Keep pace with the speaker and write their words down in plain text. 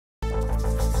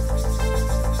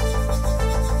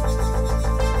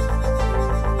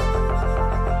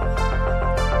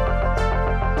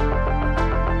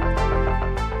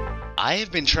I have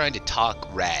been trying to talk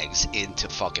Rags into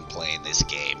fucking playing this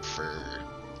game for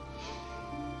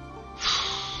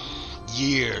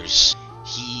years.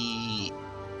 He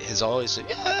has always said,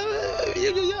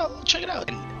 yeah, check it out.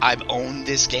 And I've owned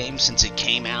this game since it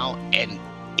came out, and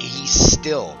he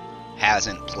still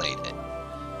hasn't played it.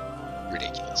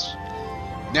 Ridiculous.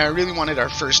 Now, I really wanted our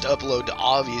first upload to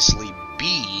obviously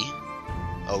be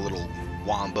a little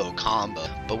wombo combo,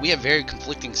 but we have very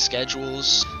conflicting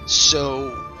schedules,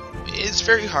 so it's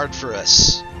very hard for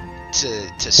us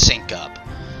to sync up.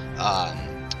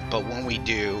 But when we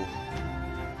do,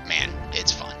 man,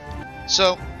 it's fun.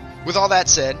 So, with all that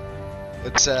said,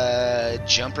 let's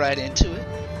jump right into it.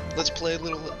 Let's play a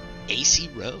little AC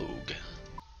Rogue.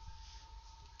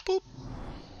 Boop.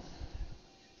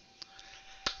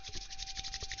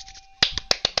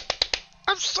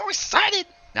 I'm so excited!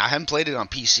 Now, I haven't played it on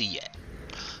PC yet.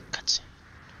 Cutscene.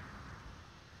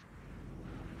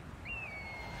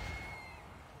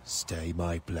 Stay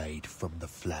my blade from the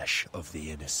flesh of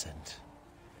the innocent.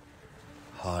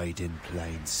 Hide in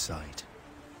plain sight.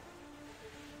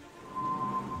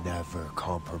 Never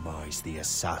compromise the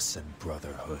Assassin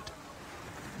Brotherhood.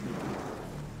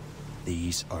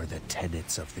 These are the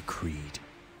tenets of the Creed,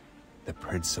 the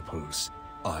principles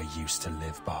I used to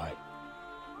live by.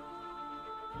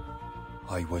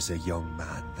 I was a young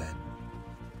man then.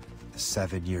 The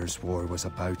 7 Years' War was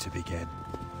about to begin.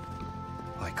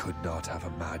 I could not have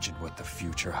imagined what the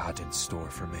future had in store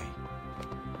for me,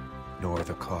 nor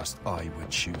the cost I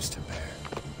would choose to bear.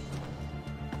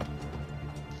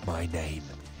 My name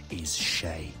is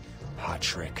Shay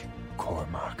Patrick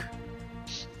Cormac.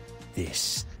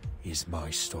 This is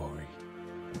my story.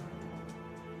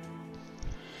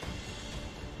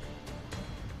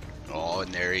 Oh,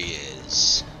 and there he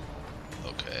is.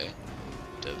 Okay.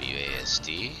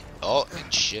 W-A-S-D. Oh,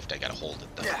 and shift, I gotta hold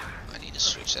it though. I need to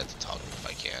switch that to toggle if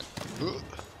I can.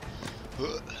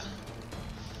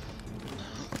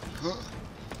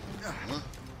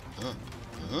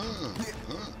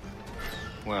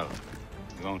 Well,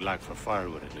 you won't lack for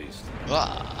firewood at least.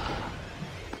 Ah.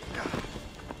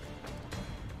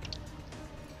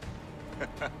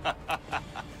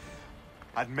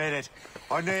 Admit it,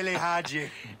 I nearly had you.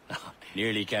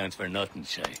 Nearly counts for nothing,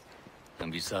 Shay.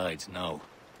 And besides, no.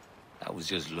 That was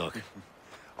just luck.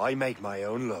 I make my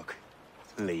own luck,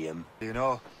 Liam. You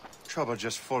know, trouble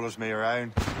just follows me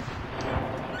around.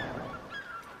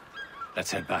 Let's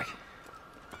head back.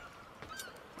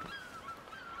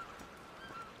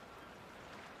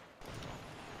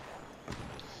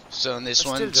 So in this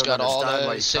one, it's got all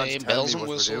the same bells and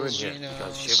whistles, you know,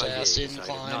 assassin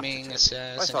climbing,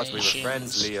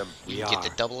 assassinations. Liam. You get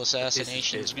the double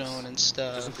assassinations going and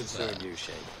stuff. Doesn't concern you,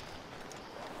 Shay.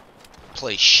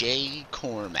 Play Shay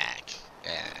Cormac.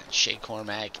 And Shay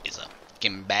Cormac is a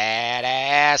fucking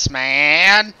badass,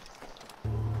 man.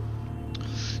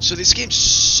 So this game's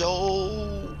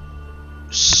so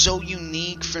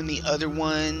unique from the other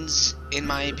ones, in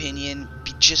my opinion.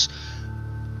 Just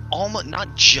almost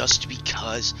not just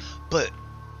because, but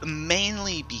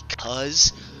mainly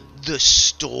because the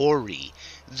story,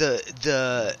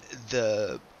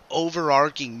 the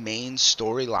overarching main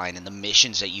storyline and the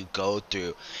missions that you go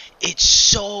through, it's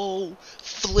so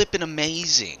flippin'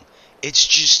 amazing.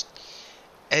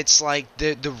 It's like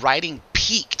the writing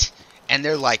peaked, and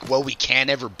they're like, well, we can't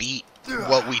ever beat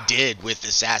what we did with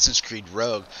Assassin's Creed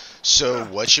Rogue, so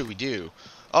what should we do?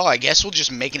 Oh, I guess we'll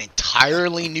just make an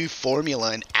entirely new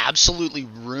formula and absolutely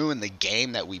ruin the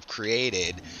game that we've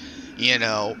created. You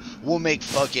know, we'll make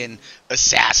fucking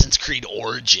Assassin's Creed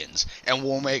Origins, and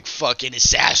we'll make fucking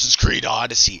Assassin's Creed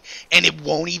Odyssey, and it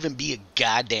won't even be a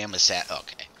goddamn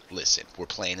Okay, listen, we're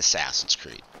playing Assassin's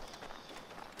Creed.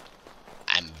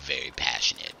 I'm very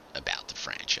passionate about the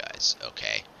franchise,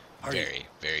 okay? Very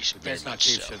much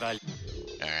so.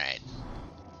 Alright.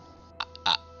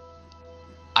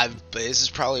 This is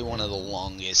probably one of the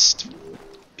longest,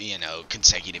 you know,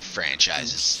 consecutive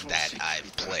franchises that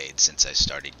I've played since I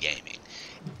started gaming.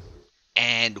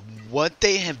 And what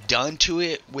they have done to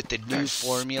it with the new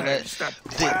formula, where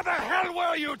the hell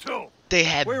were you two? They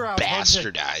have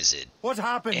bastardized it. What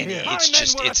happened and here?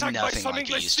 it's nothing like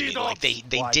it used to be. Like they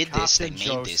did this, they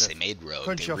made this, they made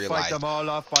Rogue, they realized,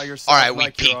 alright, we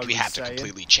peaked, we have to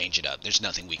completely change it up. There's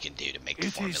nothing we can do to make the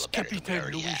formula better than we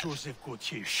already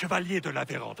have. Chevalier de la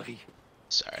Vérendrye.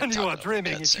 Sorry, And you are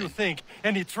dreaming if you think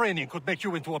any training could make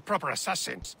you into a proper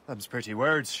assassin. Them's pretty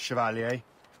words, Chevalier.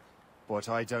 But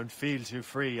I don't feel too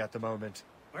free at the moment.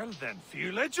 Well then,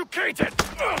 feel educated!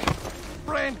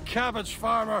 Brain cabbage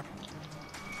farmer!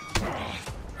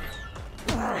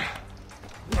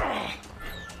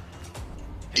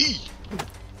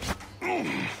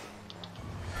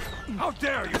 How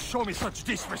dare you show me such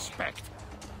disrespect?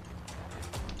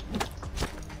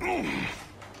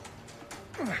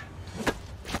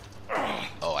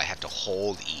 Oh, I have to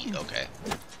hold E. Okay.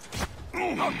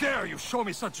 How dare you show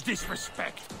me such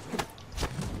disrespect?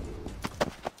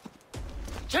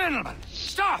 Gentlemen,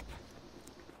 stop!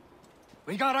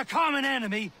 We got a common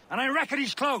enemy, and I reckon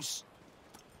he's close.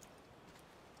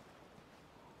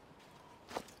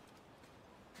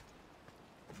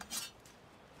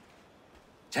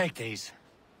 Take these.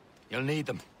 You'll need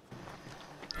them.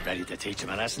 Ready to teach him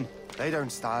a lesson? They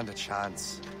don't stand a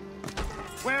chance.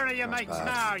 Where are your Not mates bad.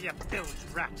 now, you bilge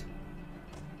rat?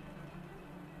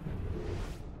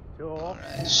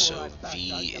 Alright, so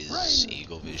V is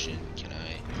Eagle Vision. Can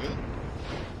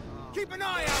I? Keep an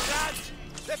eye out, lads!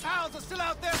 Their pals are still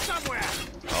out there somewhere!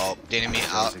 Oh, didn't mean.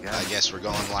 Oh, I guess we're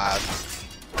going loud.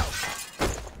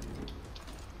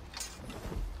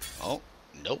 Oh,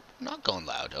 nope, not going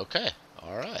loud. Okay,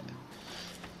 alright.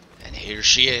 And here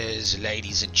she is,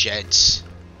 ladies and gents.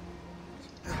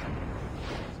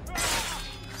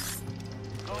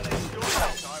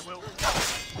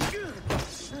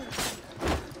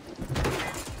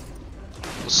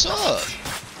 What's up?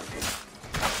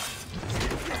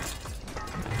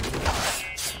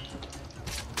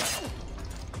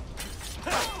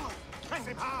 Press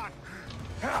him hard!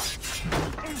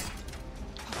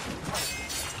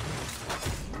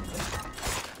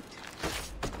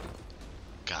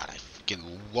 God, I freaking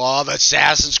love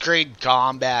Assassin's Creed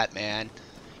combat, man.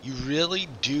 You really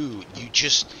do. It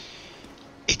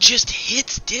just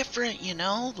hits different, you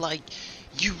know? Like,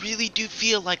 you really do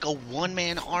feel like a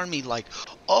one-man army. Like,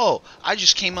 oh, I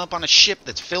just came up on a ship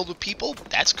that's filled with people.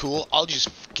 That's cool. I'll just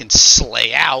freaking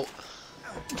slay out.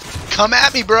 Come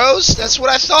at me, bros. That's what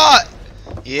I thought.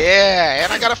 Yeah,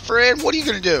 and I got a friend. What are you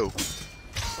gonna do?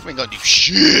 I ain't gonna do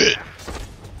shit.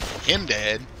 Him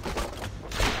dead.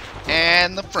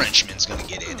 And the Frenchman's gonna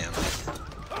get in him.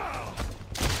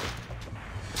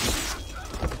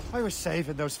 I was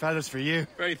saving those fellas for you.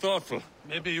 Very thoughtful.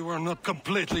 Maybe you were not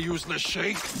completely useless,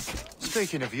 Sheikh.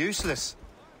 Speaking of useless,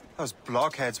 those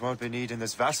blockheads won't be needing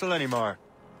this vessel anymore.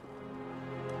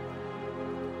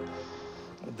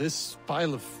 This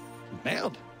pile of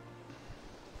mail.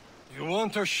 You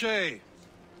want her, Shay?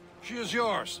 She is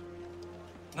yours.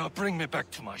 Now bring me back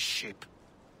to my ship.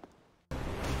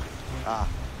 Ah,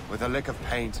 with a lick of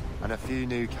paint and a few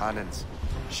new cannons,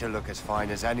 she'll look as fine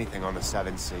as anything on the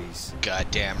seven seas.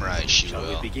 Goddamn right she Shall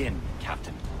will. we begin,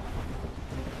 Captain?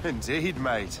 Indeed,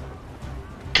 mate.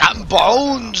 Captain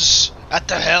Bones at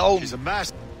the helm. She's a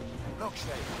mess. Look,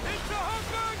 Shay. Into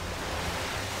hunting!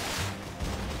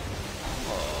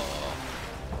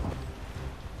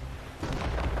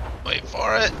 Wait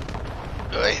for it.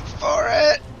 Wait for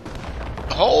it.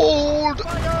 Hold.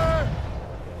 Fire!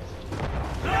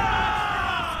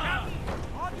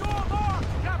 On your mark,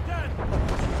 Captain!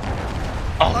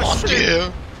 Oh mon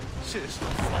dieu. She's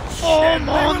Oh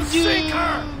mon sink dieu.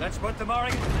 her! Let's put the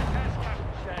mooring into the test, Captain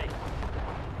Shay.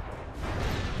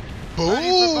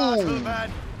 Boom.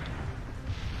 man.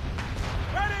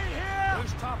 Ready here!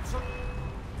 Who's topsail?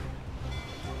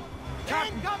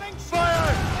 Incoming Fire!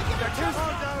 ship! They're too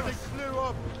far down, they flew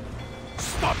up.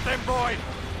 Stop them, boy!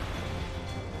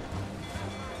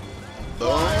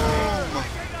 Boom.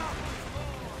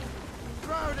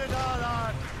 Crowd it all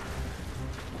on.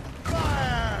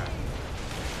 Fire!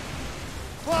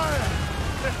 Fire!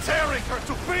 They're tearing her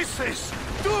to pieces!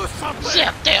 Do something!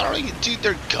 Yeah, dude,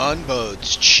 they're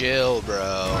gunboats. Chill, bro.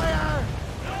 Fire!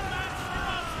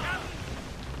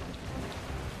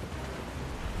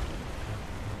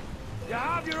 You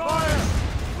have your orders!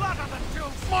 Flatter the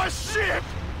tubes! My ship!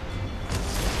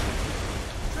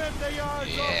 Trim the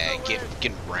yards Yeah, off the get wind.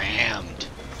 fucking rammed.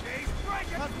 She's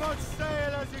breaking! As much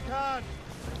sail as you can.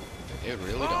 They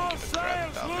really don't give a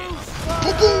crap about me.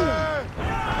 Fire! Boom!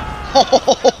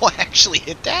 Oh, I actually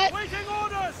hit that? Waiting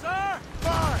orders, sir!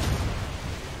 Fire!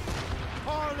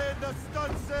 Haul in the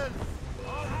stunsails.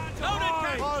 All hands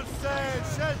aboard! All sail,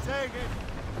 shell taken.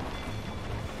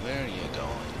 Where are you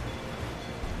going?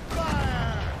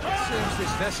 Fire! Seems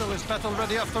this vessel is battle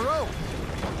ready after all.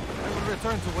 I will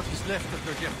return to what is left of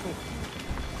the g.o.a.t.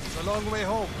 It's a long way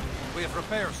home. We have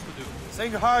repairs to do.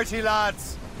 Sing hearty,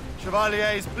 lads.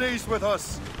 Chevalier is pleased with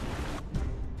us.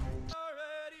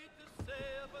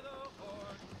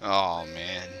 Oh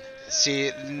man. See,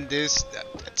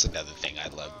 that's another thing I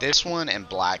love. This one and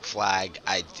Black Flag,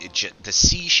 the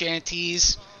sea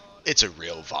shanties, it's a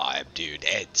real vibe, dude.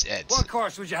 It's What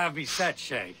course would you have me set,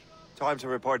 Shay? Time to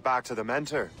report back to the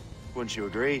mentor. Wouldn't you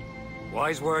agree?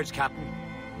 Wise words, Captain.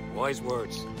 Wise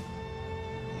words.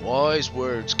 wise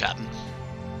words, Captain.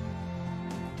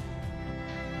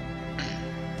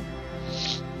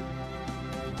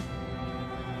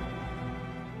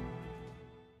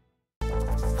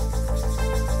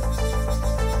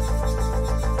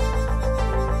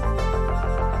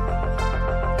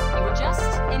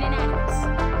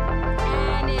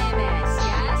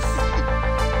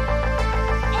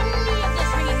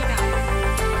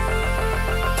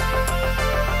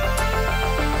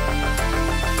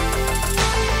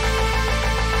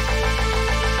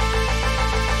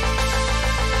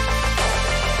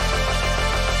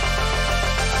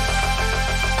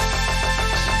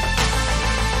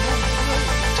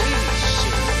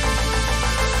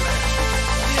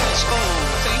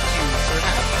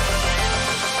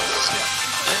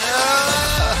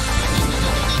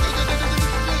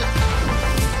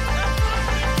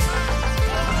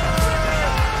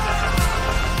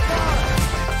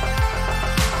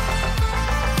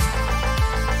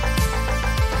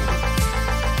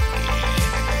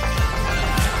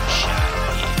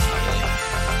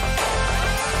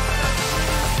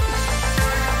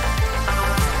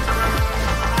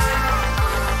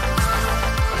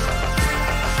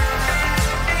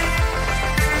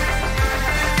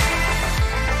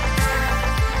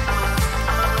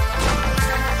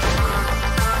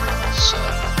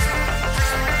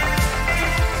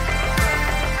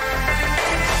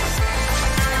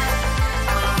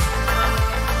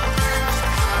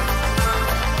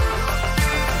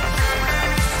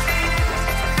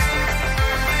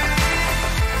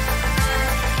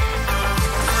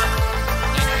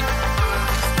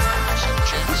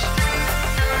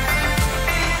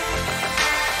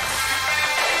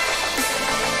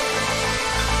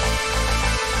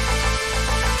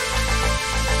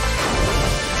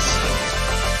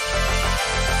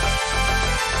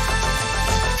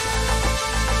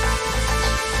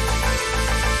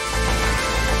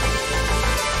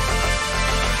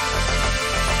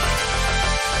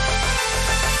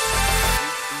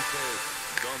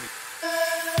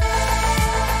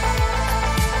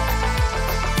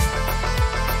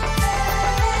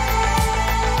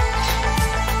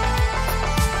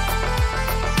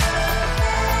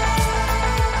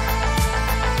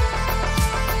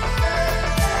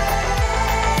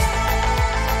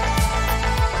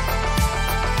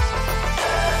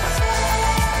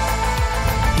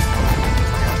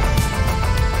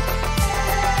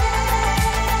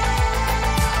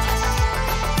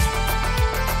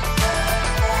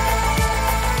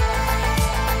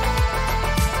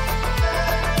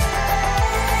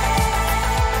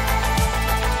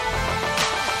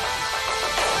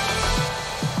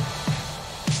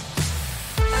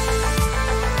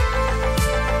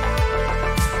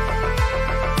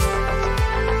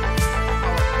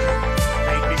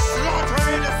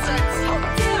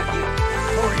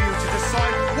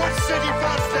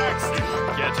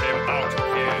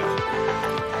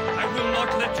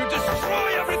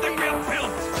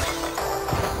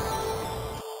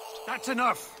 That's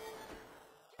enough.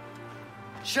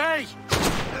 Shay!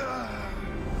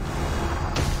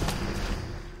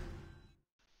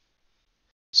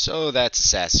 So that's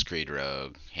Assassin's Creed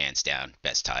Rogue, hands down,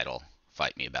 best title.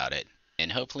 Fight me about it.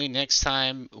 And hopefully next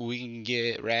time we can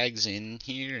get Rags in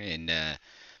here and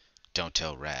don't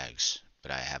tell Rags,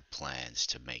 but I have plans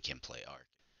to make him play Ark.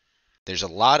 There's a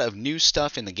lot of new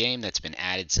stuff in the game that's been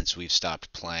added since we've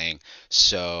stopped playing,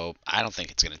 so I don't think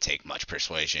it's going to take much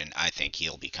persuasion. I think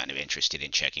he'll be kind of interested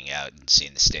in checking out and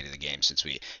seeing the state of the game since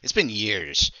it's been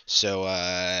years.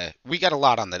 So we got a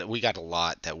lot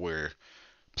that we're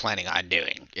planning on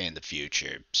doing in the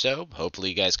future. So hopefully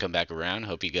you guys come back around.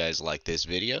 Hope you guys like this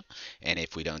video, and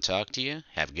if we don't talk to you,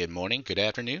 have a good morning, good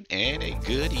afternoon, and a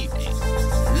good evening.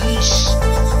 Peace.